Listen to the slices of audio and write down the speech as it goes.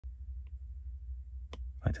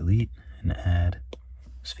If I delete and add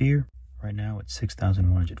sphere, right now it's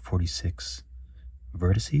 6,146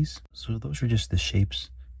 vertices. So those are just the shapes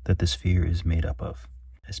that the sphere is made up of,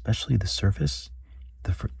 especially the surface.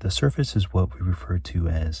 The surface is what we refer to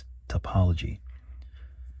as topology.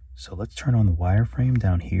 So let's turn on the wireframe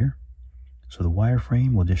down here. So the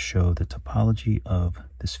wireframe will just show the topology of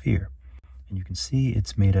the sphere. And you can see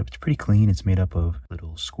it's made up, it's pretty clean. It's made up of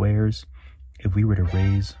little squares. If we were to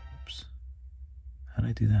raise, oops, how did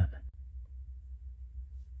I do that?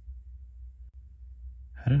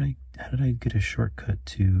 How did I get a shortcut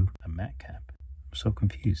to a mat cap? I'm so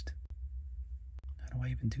confused. How do I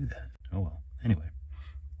even do that? Oh well, anyway.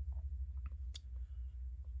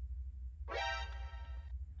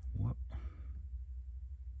 What?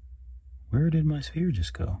 Where did my sphere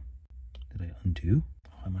just go? Did I undo?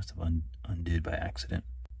 Oh, I must have undid by accident.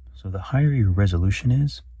 So the higher your resolution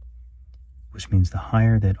is, which means the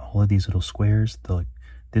higher that all of these little squares,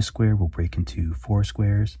 this square will break into 4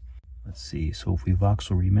 squares. Let's see, so if we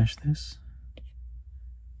voxel remesh this,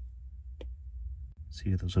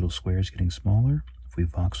 see those little squares getting smaller? If we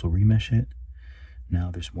voxel remesh it, now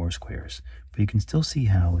there's more squares. But you can still see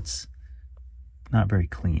how it's not very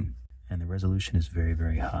clean, and the resolution is very,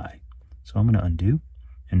 very high. So I'm going to undo,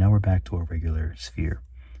 and now we're back to our regular sphere.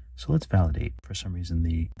 So let's validate. For some reason,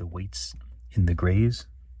 the weights in the grays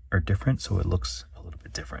are different, so it looks a little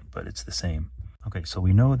bit different, but it's the same. Okay, so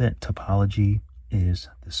we know that topology is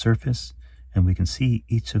the surface, and we can see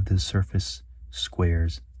each of the surface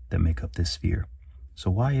squares that make up this sphere.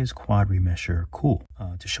 So why is quad remesher cool?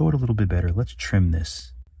 To show it a little bit better, let's trim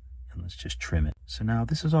this, and let's just trim it. So now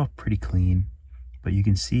this is all pretty clean, but you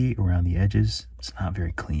can see around the edges, it's not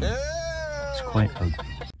very clean. It's quite ugly.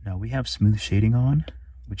 Now we have smooth shading on,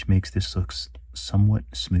 which makes this look somewhat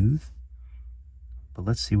smooth. But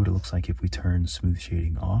let's see what it looks like if we turn smooth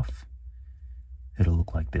shading off. It'll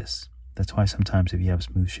look like this. That's why sometimes if you have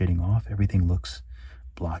smooth shading off, everything looks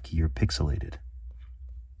blocky or pixelated.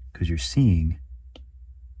 Because you're seeing,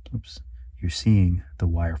 you're seeing the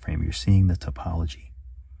wireframe, you're seeing the topology.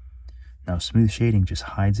 Now smooth shading just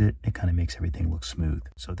hides it, it kind of makes everything look smooth.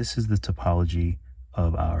 So this is the topology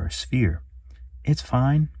of our sphere. It's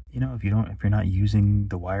fine, you know, if you're not using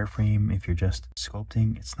the wireframe, if you're just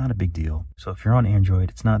sculpting, it's not a big deal. So if you're on Android,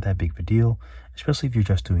 it's not that big of a deal, especially if you're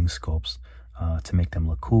just doing sculpts to make them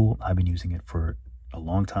look cool. I've been using it for a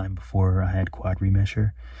long time before I had quad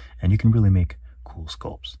remesher, and you can really make cool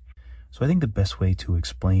sculpts. So I think the best way to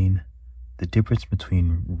explain the difference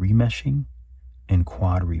between remeshing and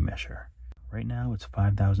quad remesher. Right now it's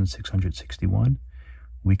 5,661.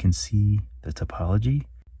 We can see the topology.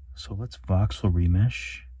 So let's voxel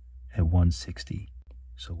remesh at 160.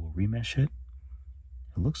 So we'll remesh it.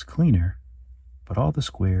 It looks cleaner, but all the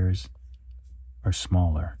squares are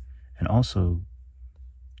smaller. And also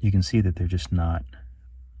you can see that they're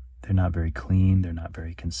not very clean. They're not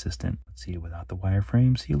very consistent. Let's see it without the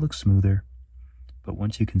wireframe. See, it looks smoother. But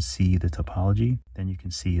once you can see the topology, then you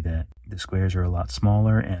can see that the squares are a lot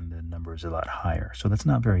smaller and the number is a lot higher. So that's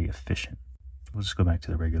not very efficient. We'll just go back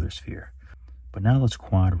to the regular sphere. But now let's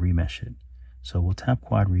quad remesh it. So we'll tap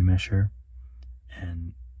quad remesher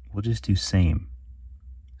and we'll just do same.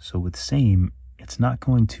 So with same, it's not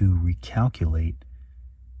going to recalculate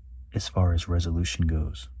as far as resolution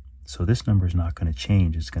goes. So this number is not going to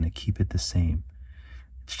change. It's going to keep it the same.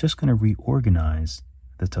 It's just going to reorganize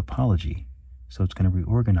the topology. So it's going to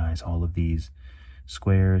reorganize all of these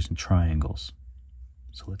squares and triangles.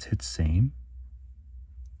 So let's hit same.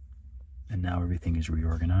 And now everything is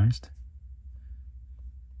reorganized.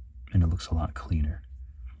 And it looks a lot cleaner.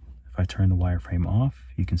 If I turn the wireframe off,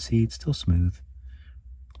 you can see it's still smooth.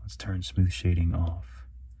 Let's turn smooth shading off.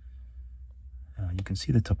 You can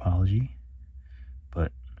see the topology,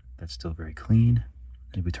 but that's still very clean.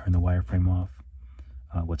 And if we turn the wireframe off,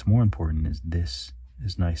 what's more important is this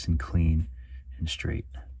is nice and clean and straight.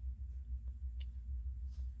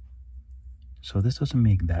 So this doesn't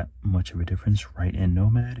make that much of a difference right in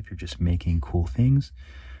Nomad. If you're just making cool things,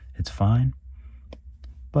 it's fine.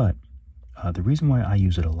 But the reason why I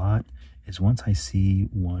use it a lot is once I see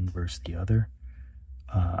one versus the other,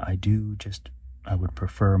 I would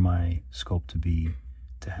prefer my sculpt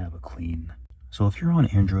to have a clean. So if you're on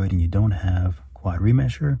Android and you don't have quad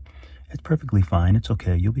remesher, it's perfectly fine. It's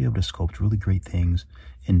okay. You'll be able to sculpt really great things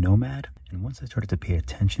in Nomad. And once I started to pay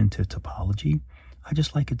attention to topology, I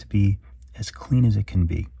just like it to be as clean as it can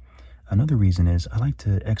be. Another reason is I like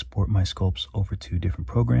to export my sculpts over to different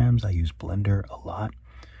programs. I use Blender a lot.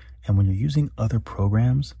 And when you're using other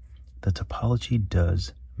programs, the topology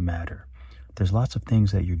does matter. There's lots of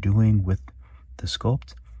things that you're doing with the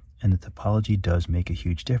sculpt, and the topology does make a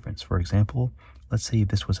huge difference. For example, let's say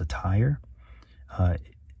this was a tire.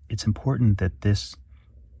 It's important that this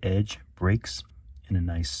edge breaks in a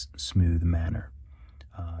nice smooth manner.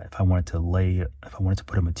 If I wanted to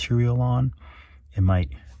put a material on, it might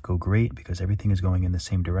go great because everything is going in the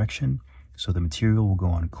same direction. So the material will go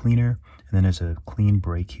on cleaner, and then there's a clean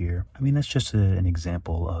break here. I mean, that's just an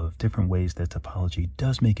example of different ways that topology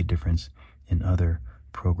does make a difference in other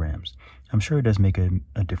programs. I'm sure it does make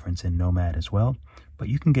a difference in Nomad as well, but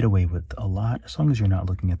you can get away with a lot as long as you're not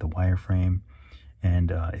looking at the wireframe.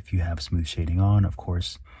 And if you have smooth shading on, of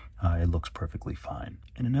course, it looks perfectly fine.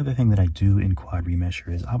 And another thing that I do in Quad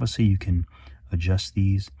Remesher is obviously you can adjust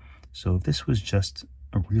these. So if this was just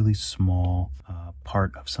a really small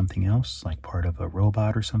part of something else, like part of a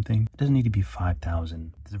robot or something, it doesn't need to be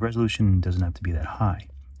 5,000. The resolution doesn't have to be that high.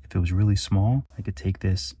 If it was really small, I could take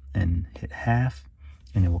this and hit half,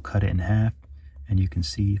 and it will cut it in half. And you can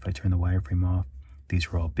see if I turn the wireframe off, these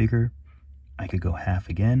are all bigger. I could go half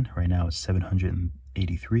again. Right now it's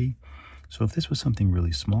 783. So if this was something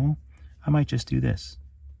really small, I might just do this.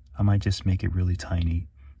 I might just make it really tiny.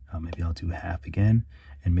 Maybe I'll do half again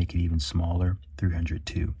and make it even smaller,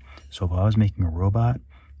 302. So if I was making a robot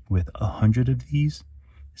with 100 of these,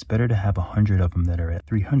 it's better to have 100 of them that are at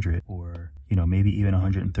 300, or maybe even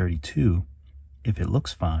 132 if it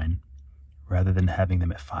looks fine, rather than having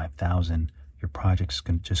them at 5,000. Your project's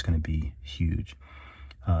just going to be huge.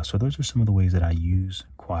 So those are some of the ways that I use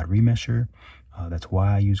Quad Remesher. That's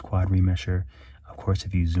why I use Quad Remesher. Of course,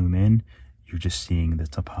 if you zoom in, you're just seeing the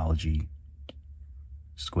topology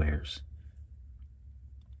squares.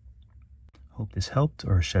 Hope this helped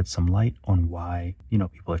or shed some light on why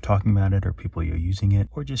people are talking about it, or people are using it,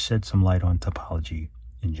 or just shed some light on topology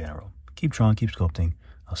in general. Keep drawing, keep sculpting.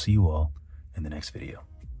 I'll see you all in the next video,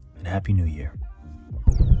 and Happy New Year.